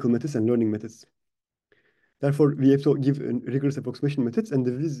numerical methods and learning methods. Therefore, we have to give rigorous approximation methods, and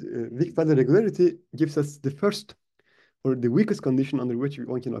this weak value regularity gives us the first or the weakest condition under which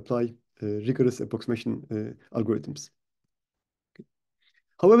one can apply rigorous approximation algorithms. Okay.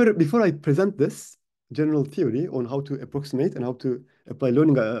 However, before I present this general theory on how to approximate and how to apply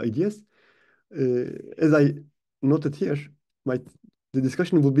learning ideas, as I noted here, the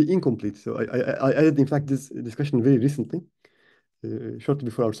discussion will be incomplete. So I added, in fact, this discussion very recently, shortly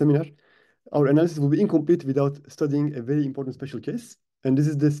before our seminar. Our analysis will be incomplete without studying a very important special case, and this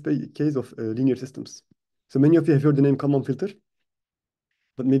is the case of linear systems. So many of you have heard the name Kalman filter,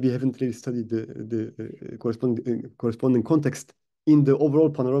 but maybe haven't really studied the corresponding context in the overall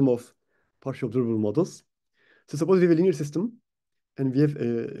panorama of partially observable models. So suppose we have a linear system, and we have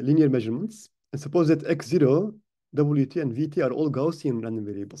linear measurements, and suppose that x0, wt, and vt are all Gaussian random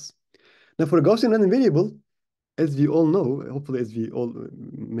variables. Now, for a Gaussian random variable, as we all know, hopefully as we all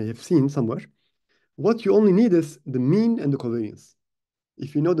may have seen somewhere, what you only need is the mean and the covariance.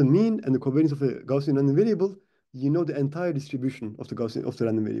 If you know the mean and the covariance of a Gaussian random variable, you know the entire distribution of the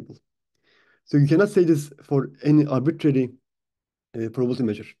random variable. So you cannot say this for any arbitrary probability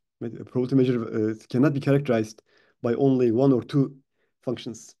measure. Right? A probability measure cannot be characterized by only one or two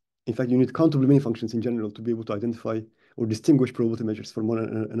functions. In fact, you need countably many functions in general to be able to identify or distinguish probability measures from one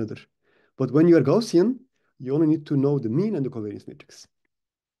another. But when you are Gaussian, you only need to know the mean and the covariance matrix.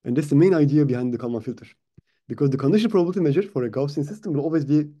 And that's the main idea behind the Kalman filter. Because the conditional probability measure for a Gaussian system will always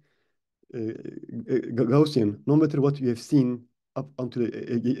be Gaussian, no matter what you have seen up until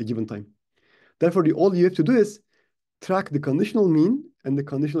a given time. Therefore, all you have to do is track the conditional mean and the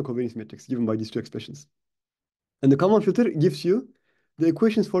conditional covariance matrix given by these two expressions. And the Kalman filter gives you the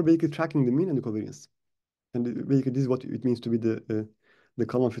equations for basically tracking the mean and the covariance. And basically, this is what it means to be the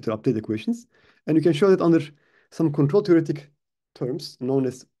Kalman filter update equations. And you can show that under some control theoretic terms known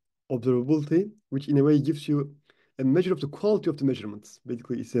as observability, which in a way gives you a measure of the quality of the measurements.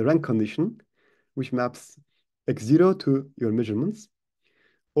 Basically, it's a rank condition which maps x0 to your measurements,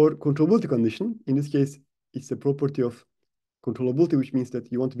 or controllability condition. In this case, it's a property of controllability, which means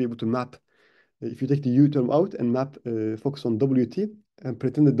that you want to be able to map. If you take the U term out and map, focus on WT and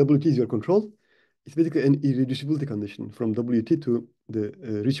pretend that WT is your control, it's basically an irreducibility condition from WT to the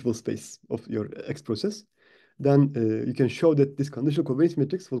reachable space of your X process. Then you can show that this conditional covariance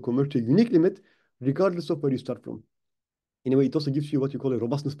matrix will convert to a unique limit regardless of where you start from. In a way, it also gives you what you call a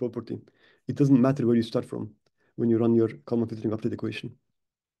robustness property. It doesn't matter where you start from when you run your Kalman filtering update equation.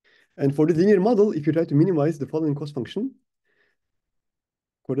 And for the linear model, if you try to minimize the following cost function,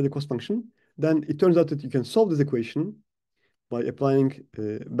 quadratic cost function, then it turns out that you can solve this equation by applying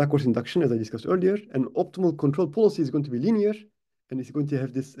backwards induction, as I discussed earlier. And optimal control policy is going to be linear, and it's going to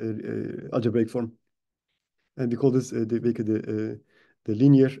have this algebraic form. And we call this the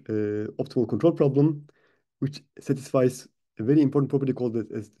linear optimal control problem, which satisfies a very important property called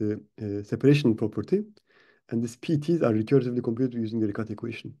as the separation property. And these PTs are recursively computed using the Riccati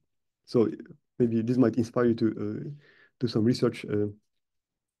equation. So maybe this might inspire you to do some research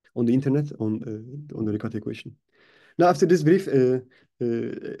on the internet on the Riccati equation. Now, after this brief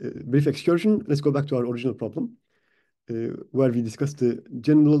excursion, let's go back to our original problem, where we discussed the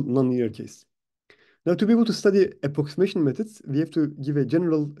general nonlinear case. Now, to be able to study approximation methods, we have to give a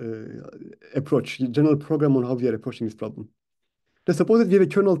general approach, general program on how we are approaching this problem. Now, suppose that we have a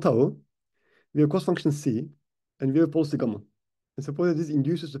kernel tau, we have cost function c, and we have policy gamma. And suppose that this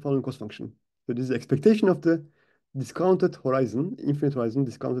induces the following cost function. So this is the expectation of the discounted horizon, infinite horizon,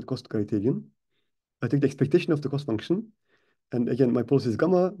 discounted cost criterion. I take the expectation of the cost function, and again, my policy is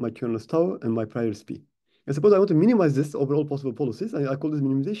gamma, my kernel is tau, and my prior is p. And suppose I want to minimize this over all possible policies, I call this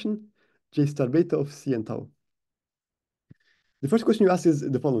minimization J star beta of c and tau. The first question you ask is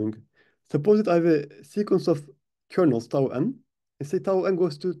the following. Suppose that I have a sequence of kernels tau n, and say tau n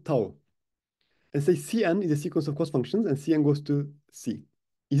goes to tau. And say Cn is a sequence of cost functions, and Cn goes to C.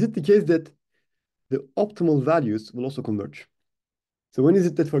 Is it the case that the optimal values will also converge? So when is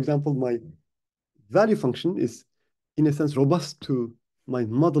it that, for example, my value function is, in a sense, robust to my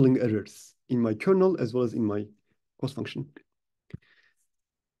modeling errors in my kernel as well as in my cost function?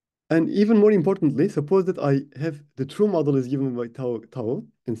 And even more importantly, suppose that I have the true model is given by tau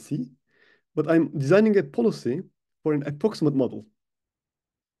and C, but I'm designing a policy for an approximate model.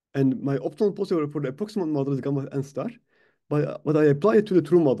 And my optimal policy for the approximate model is gamma n star, but I apply it to the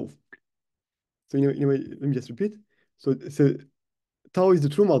true model. So in a way, let me just repeat. So tau is the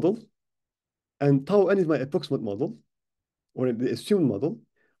true model, and tau n is my approximate model, or the assumed model.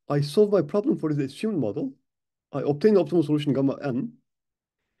 I solve my problem for the assumed model. I obtain the optimal solution gamma n,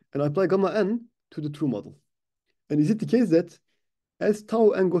 and I apply gamma n to the true model. And is it the case that as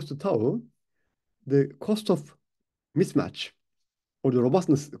tau n goes to tau, the cost of mismatch or the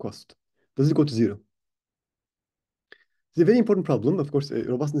robustness cost, does it go to zero? It's a very important problem. Of course,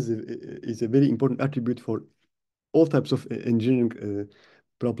 robustness is a very important attribute for all types of engineering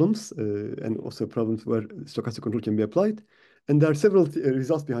problems and also problems where stochastic control can be applied. And there are several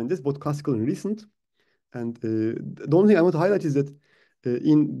results behind this, both classical and recent. And the only thing I want to highlight is that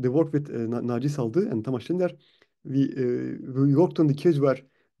in the work with Naci Saldı and Tamas Linder, we worked on the case where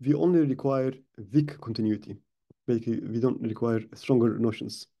we only require weak continuity. Basically, we don't require stronger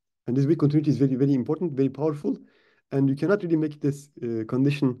notions. And this weak continuity is very, very important, very powerful. And you cannot really make this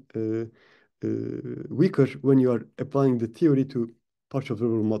condition weaker when you are applying the theory to partial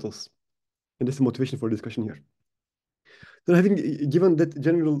observable models. And this is the motivation for discussion here. So having given that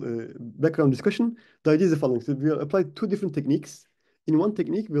general background discussion, the idea is the following. So we will apply two different techniques. In one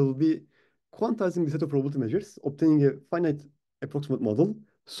technique, we'll be quantizing the set of probability measures, obtaining a finite approximate model,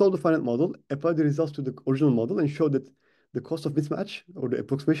 solve the finite model, apply the results to the original model, and show that the cost of mismatch or the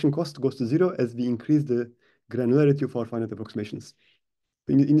approximation cost goes to zero as we increase the granularity of our finite approximations.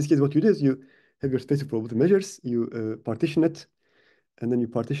 In this case, what you do is you have your space of probability measures, you partition it, and then you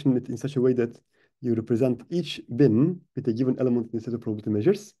partition it in such a way that you represent each bin with a given element in the set of probability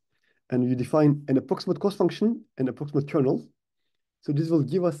measures, and you define an approximate cost function, an approximate kernel. So this will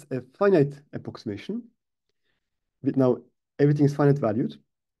give us a finite approximation with now everything is finite valued,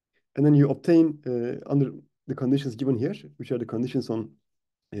 and then you obtain under the conditions given here, which are the conditions on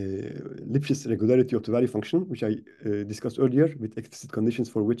Lipschitz regularity of the value function, which I discussed earlier with explicit conditions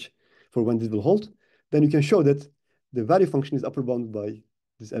for when this will hold, then you can show that the value function is upper bounded by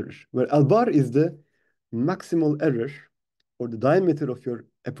this error, where L bar is the maximal error or the diameter of your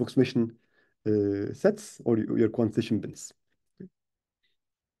approximation sets or your quantization bins.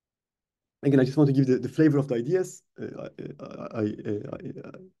 Again, I just want to give the flavor of the ideas.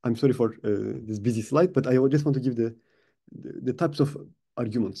 I'm sorry for this busy slide, but I just want to give the types of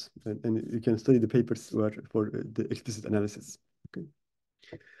arguments, and you can study the papers for the explicit analysis. Okay.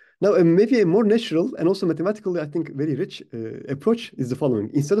 Now, maybe a more natural and also mathematically, I think, very rich approach is the following.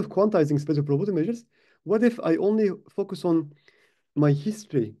 Instead of quantizing space of probability measures, what if I only focus on my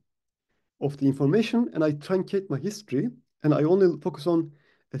history of the information and I truncate my history and I only focus on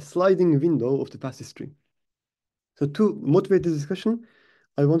a sliding window of the past history? So to motivate this discussion,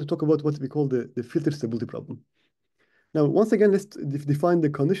 I want to talk about what we call the filter stability problem. Now, once again, let's define the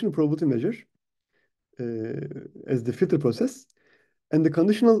conditional probability measure as the filter process, and the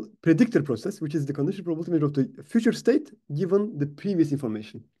conditional predictor process, which is the conditional probability measure of the future state given the previous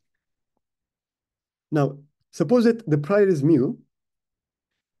information. Now, suppose that the prior is mu,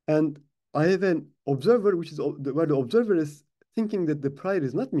 and I have an observer, which is where the observer is thinking that the prior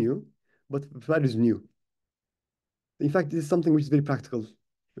is not mu, but the prior is mu. In fact, this is something which is very practical.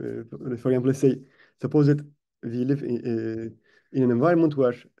 For example, let's say, suppose that we live in an environment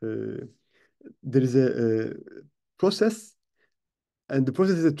where there is a process, and the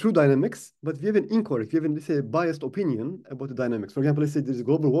process is a true dynamics, but we have an incorrect, we have, let's say, a biased opinion about the dynamics. For example, let's say there's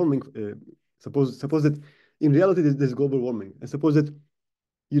global warming. Suppose that in reality there's global warming, and suppose that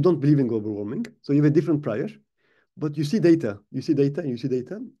you don't believe in global warming, so you have a different prior, but you see data,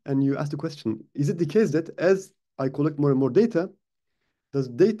 and you ask the question: is it the case that as I collect more and more data, does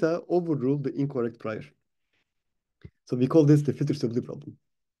data overrule the incorrect prior? So we call this the filter stability problem.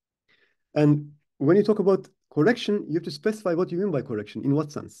 And when you talk about correction, you have to specify what you mean by correction, in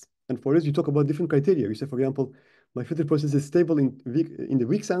what sense. And for this, you talk about different criteria. You say, for example, my filter process is stable in the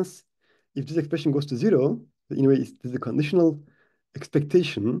weak sense. If this expression goes to zero, in a way, this is the conditional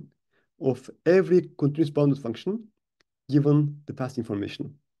expectation of every continuous bounded function given the past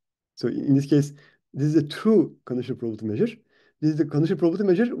information. So in this case, this is a true conditional probability measure. This is the conditional probability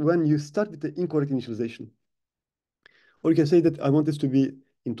measure when you start with the incorrect initialization. Or you can say that I want this to be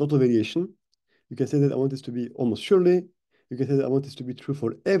in total variation. You can say that I want this to be almost surely. You can say that I want this to be true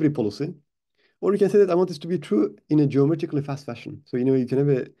for every policy. Or you can say that I want this to be true in a geometrically fast fashion. So, you can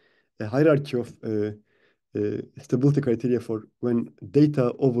have a hierarchy of stability criteria for when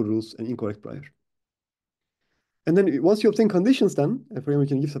data overrules an incorrect prior. And then once you obtain conditions, then, for example, you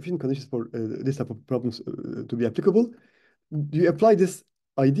can give sufficient conditions for this type of problems to be applicable. You apply this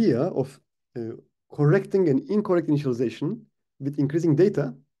idea of correcting an incorrect initialization with increasing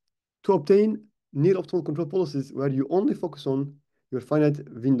data to obtain near optimal control policies where you only focus on your finite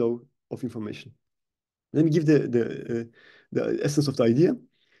window of information. Let me give the essence of the idea.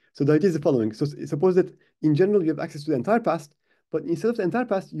 So the idea is the following. So suppose that in general you have access to the entire past, but instead of the entire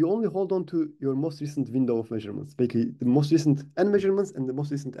past, you only hold on to your most recent window of measurements, basically the most recent n measurements and the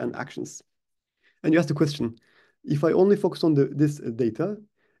most recent n actions. And you ask the question, if I only focus on this data,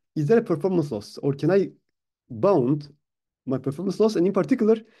 is there a performance loss, or can I bound my performance loss? And in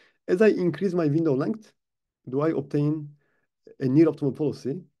particular, as I increase my window length, do I obtain a near optimal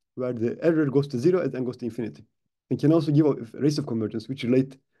policy where the error goes to zero and then goes to infinity? And can also give a rates of convergence which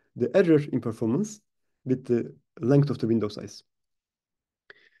relate the error in performance with the length of the window size.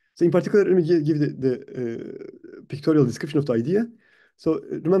 So in particular, let me give the pictorial description of the idea. So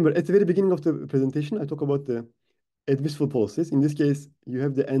remember, at the very beginning of the presentation, I talk about the admissible policies. In this case, you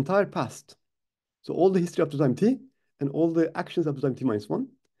have the entire past. So all the history up to time t and all the actions up to time t-1,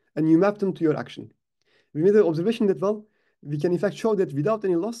 and you map them to your action. We made the observation that, well, we can in fact show that without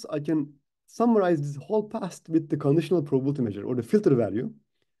any loss, I can summarize this whole past with the conditional probability measure or the filter value.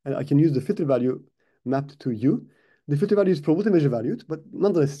 And I can use the filter value mapped to u. The filter value is probability measure valued, but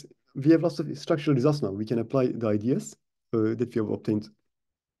nonetheless, we have lots of structural results now. We can apply the ideas that we have obtained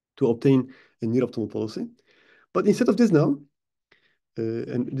to obtain a near optimal policy. But instead of this now,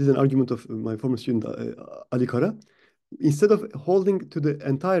 and this is an argument of my former student, Ali Kara, instead of holding to the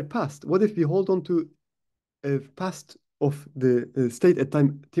entire past, what if we hold on to a past of the state at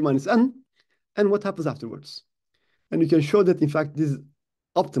time t minus n, and what happens afterwards? And you can show that, in fact, this is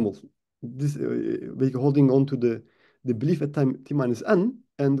optimal. This holding on to the belief at time t minus n,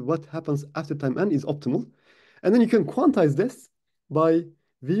 and what happens after time n is optimal. And then you can quantize this by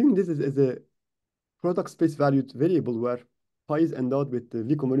viewing this as a product space valued variable where pi is endowed with the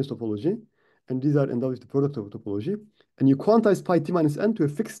V convergence topology, and these are endowed with the product of topology. And you quantize pi t minus n to a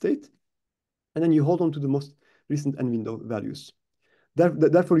fixed state, and then you hold on to the most recent n window values.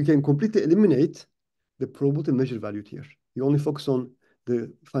 Therefore, you can completely eliminate the probability measure valued here. You only focus on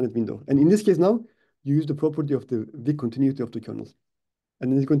the finite window. And in this case now, you use the property of the big continuity of the kernel.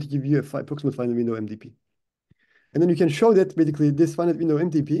 And then it's going to give you a approximate finite window MDP. And then you can show that basically this finite window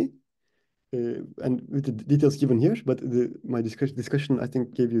MDP, and with the details given here, but my discussion, I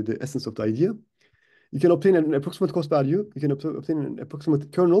think, gave you the essence of the idea. You can obtain an approximate cost value. You can obtain an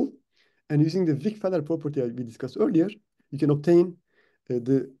approximate kernel. And using the Wick-Feller property we discussed earlier, you can obtain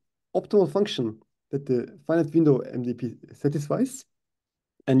the optimal function that the finite window MDP satisfies.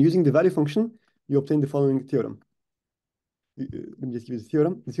 And using the value function, you obtain the following theorem. Let me just give you the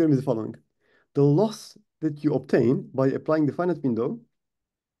theorem. The theorem is the following. The loss that you obtain by applying the finite window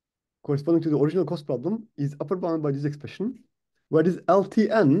corresponding to the original cost problem is upper bound by this expression, where this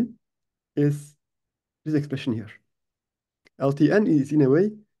LTN is this expression here. LTN is, in a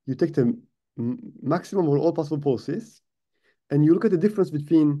way, you take the maximum or all possible policies, and you look at the difference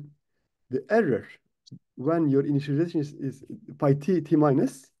between the error when your initialization is pi t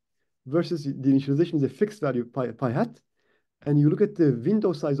minus versus the initialization is a fixed value pi hat, and you look at the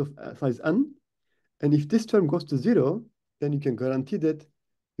window size of size n, and if this term goes to 0, then you can guarantee that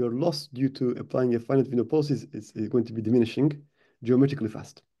your loss due to applying a finite window policy is going to be diminishing geometrically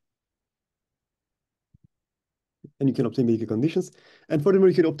fast. And you can obtain medical conditions. And furthermore,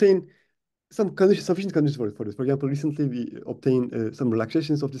 you can obtain some conditions, sufficient conditions for this. For example, recently we obtained some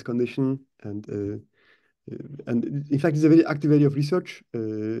relaxations of this condition, and in fact, it's a very active area of research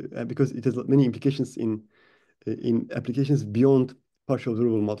because it has many implications in applications beyond partial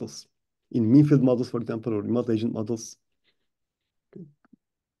observable models, in mean field models, for example, or multi-agent models.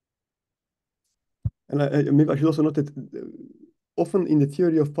 And maybe I should also note that often in the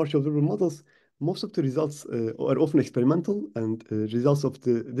theory of partial observable models, most of the results are often experimental, and results of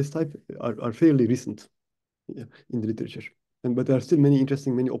this type are fairly recent in the literature. But there are still many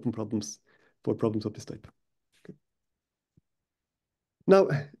interesting, many open problems for problems of this type. Okay. Now,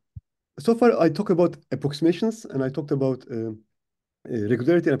 so far I talked about approximations, and I talked about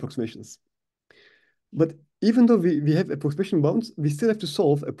regularity and approximations. But even though we have approximation bounds, we still have to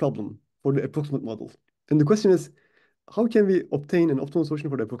solve a problem for the approximate model. And the question is, how can we obtain an optimal solution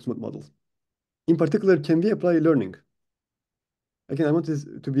for the approximate model? In particular, can we apply learning? Again, I want this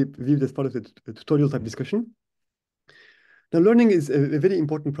to be viewed as part of the tutorial type discussion. Now, learning is a very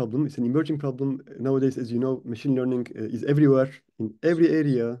important problem. It's an emerging problem. Nowadays, as you know, machine learning is everywhere. In every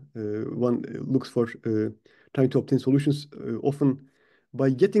area, one looks for trying to obtain solutions, often by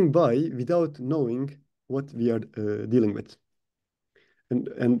getting by without knowing what we are dealing with.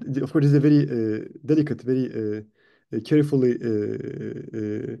 And of course, it's a very delicate, very carefully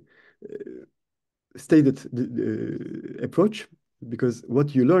stated approach, because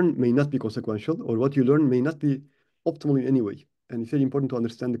what you learn may not be consequential, or what you learn may not be optimal in any way. And it's very important to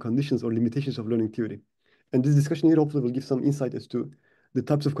understand the conditions or limitations of learning theory. And this discussion here hopefully will give some insight as to the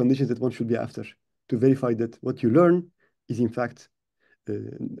types of conditions that one should be after to verify that what you learn is in fact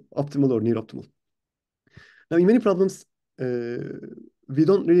optimal or near optimal. Now, in many problems, we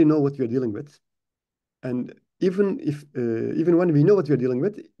don't really know what we are dealing with. And even when we know what we are dealing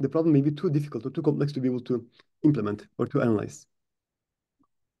with, the problem may be too difficult or too complex to be able to implement or to analyze.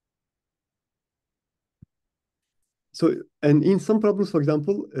 So, and in some problems, for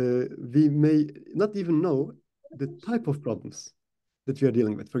example, we may not even know the type of problems that we are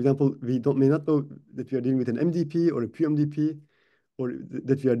dealing with. For example, may not know that we are dealing with an MDP or a QMDP, or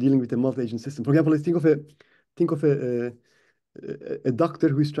that we are dealing with a multi-agent system. For example, let's think of a doctor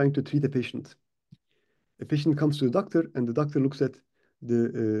who is trying to treat a patient. A patient comes to the doctor, and the doctor looks at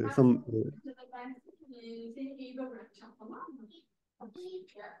some.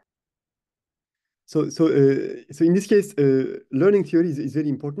 So in this case, learning theory is very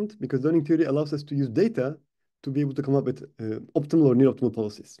important, because learning theory allows us to use data to be able to come up with optimal or near optimal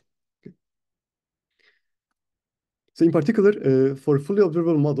policies. Okay. So in particular, for fully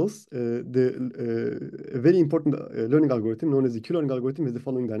observable models, a very important learning algorithm known as the Q-learning algorithm has the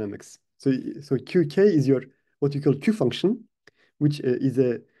following dynamics. So QK is your what you call Q function, which is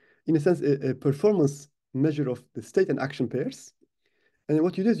in a sense a performance measure of the state and action pairs. And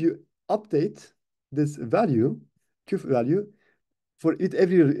what you do is you update this value, Q value, for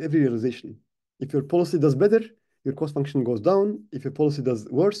every realization. If your policy does better, your cost function goes down. If your policy does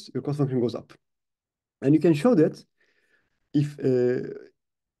worse, your cost function goes up. And you can show that if the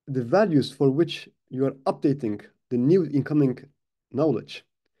values for which you are updating the new incoming knowledge,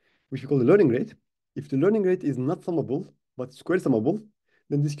 which we call the learning rate, if the learning rate is not summable, but square summable,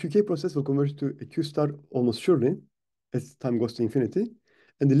 then this QK process will converge to a Q star almost surely as time goes to infinity.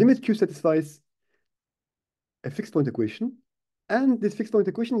 And the limit Q satisfies a fixed point equation. And this fixed point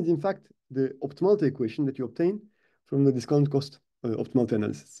equation is in fact the optimality equation that you obtain from the discount cost optimality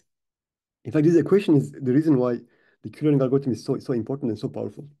analysis. In fact, this equation is the reason why the Q-learning algorithm is so important and so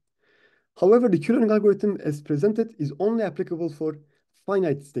powerful. However, the Q-learning algorithm as presented is only applicable for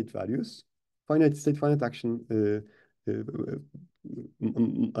finite state values, finite state, finite action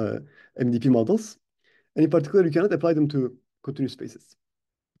MDP models. And in particular, you cannot apply them to continuous spaces.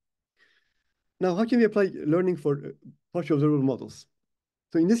 Now, how can we apply learning for partial observable models?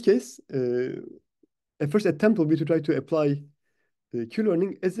 So in this case, a first attempt will be to try to apply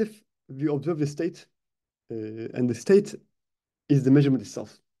Q-learning as if we observe the state, and the state is the measurement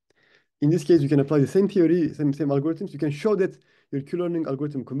itself. In this case, you can apply the same theory, same algorithms. You can show that your Q-learning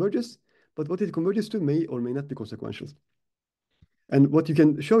algorithm converges, but what it converges to may or may not be consequential. And what you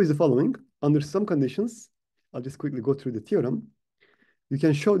can show is the following. Under some conditions, I'll just quickly go through the theorem. You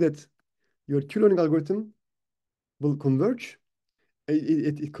can show that your Q-learning algorithm will converge.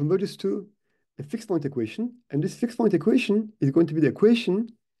 It converges to a fixed point equation. And this fixed point equation is going to be the equation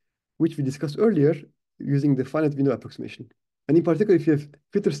which we discussed earlier using the finite window approximation. And in particular, if you have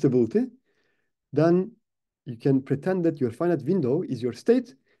filter stability, then you can pretend that your finite window is your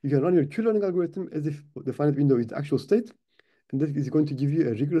state. You can run your Q-learning algorithm as if the finite window is the actual state. And that is going to give you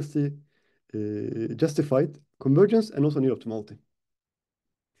a rigorously justified convergence and also near optimality.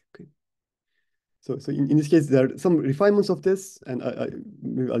 Okay. So in this case, there are some refinements of this, and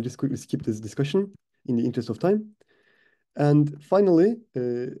maybe I'll just quickly skip this discussion in the interest of time. And finally,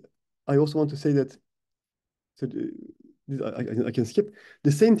 I also want to say that, so this I can skip.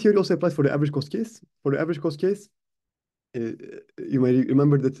 The same theory also applies for the average cost case. For the average cost case, you may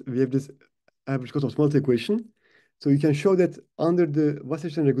remember that we have this average cost optimality equation. So you can show that under the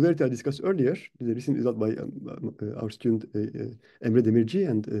Wasserstein regularity I discussed earlier, the recent result by our student Emre Demirci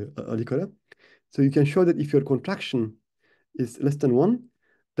and Ali Kara. So you can show that if your contraction is less than 1,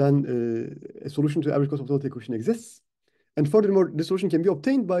 then a solution to the average cost optimality equation exists. And furthermore, the solution can be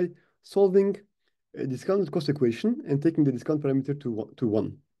obtained by solving a discounted cost equation and taking the discount parameter to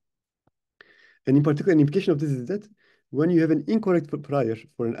 1. And in particular, an implication of this is that when you have an incorrect prior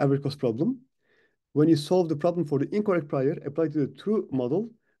for an average cost problem, when you solve the problem for the incorrect prior applied to the true model,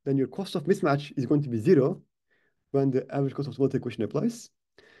 then your cost of mismatch is going to be 0 when the average cost optimality equation applies.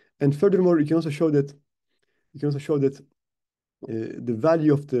 And furthermore, you can also show that the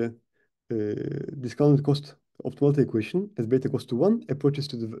value of the discounted cost optimality equation as beta goes to 1 approaches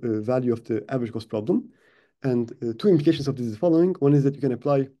to the value of the average cost problem. And two implications of this is the following. One is that you can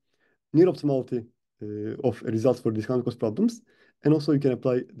apply near optimality of results for discounted cost problems, and also you can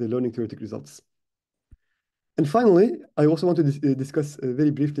apply the learning theoretic results. And finally, I also want to discuss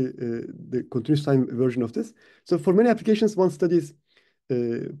very briefly the continuous time version of this. So for many applications, one studies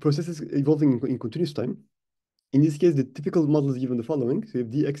processes evolving in continuous time. In this case, the typical model is given the following. So you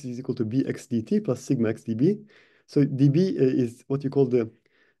have dx is equal to bx dt plus sigma x db. So db is what you call the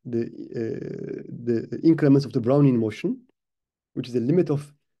increments of the Brownian motion, which is the limit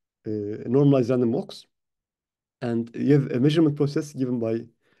of normalized random walks. And you have a measurement process given by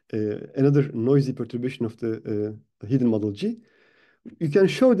another noisy perturbation of the hidden model G. You can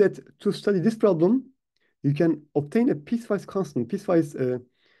show that to study this problem, you can obtain a piecewise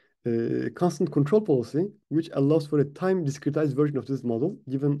constant control policy, which allows for a time discretized version of this model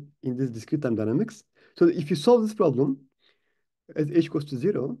given in this discrete time dynamics. So if you solve this problem as h goes to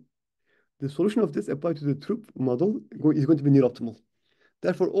 0, the solution of this applied to the true model is going to be near optimal.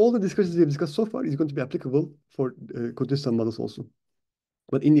 Therefore, all the discussions we have discussed so far is going to be applicable for continuous time models also.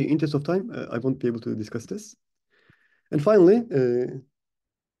 But in the interest of time, I won't be able to discuss this. And finally,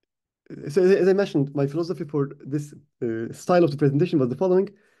 so as I mentioned, my philosophy for this style of the presentation was the following.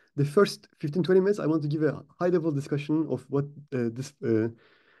 The first 15-20 minutes, I want to give a high-level discussion of what the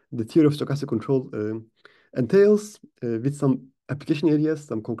theory of stochastic control entails with some application areas,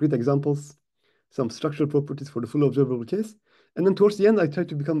 some concrete examples, some structural properties for the fully observable case. And then towards the end, I try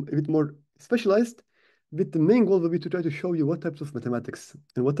to become a bit more specialized with the main goal will be to try to show you what types of mathematics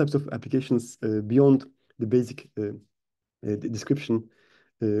and what types of applications beyond the basic description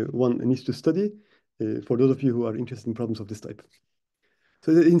one needs to study for those of you who are interested in problems of this type.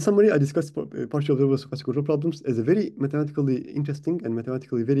 So in summary, I discussed partial observable stochastic control problems as a very mathematically interesting and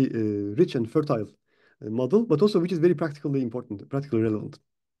mathematically very rich and fertile model, but also which is very practically important, practically relevant.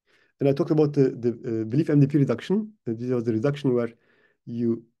 And I talked about the belief MDP reduction. This was the reduction where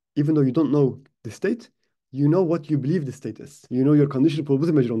you, even though you don't know the state, you know what you believe the state is. You know your conditional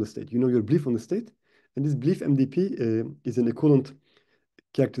probability measure on the state. You know your belief on the state. And this belief MDP is an equivalent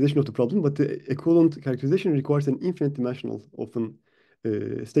characterization of the problem, but the equivalent characterization requires an infinite dimensional, often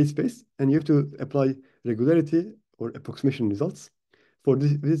state space, and you have to apply regularity or approximation results. For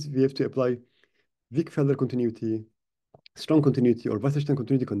this we have to apply Wick-Feller continuity, strong continuity, or Wasserstein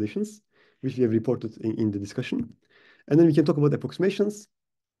continuity conditions, which we have reported in the discussion. And then we can talk about approximations.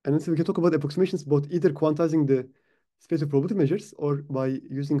 And then so we can talk about approximations both either quantizing the space of probability measures or by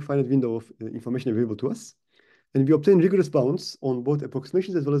using finite window of information available to us. And we obtain rigorous bounds on both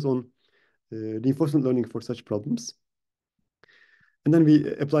approximations as well as on reinforcement learning for such problems. And then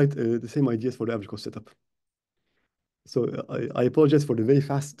we applied the same ideas for the average cost setup. So I apologize for the very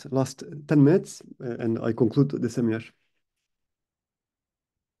fast last 10 minutes, and I conclude the seminar.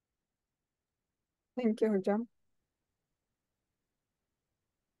 Thank you, hocam.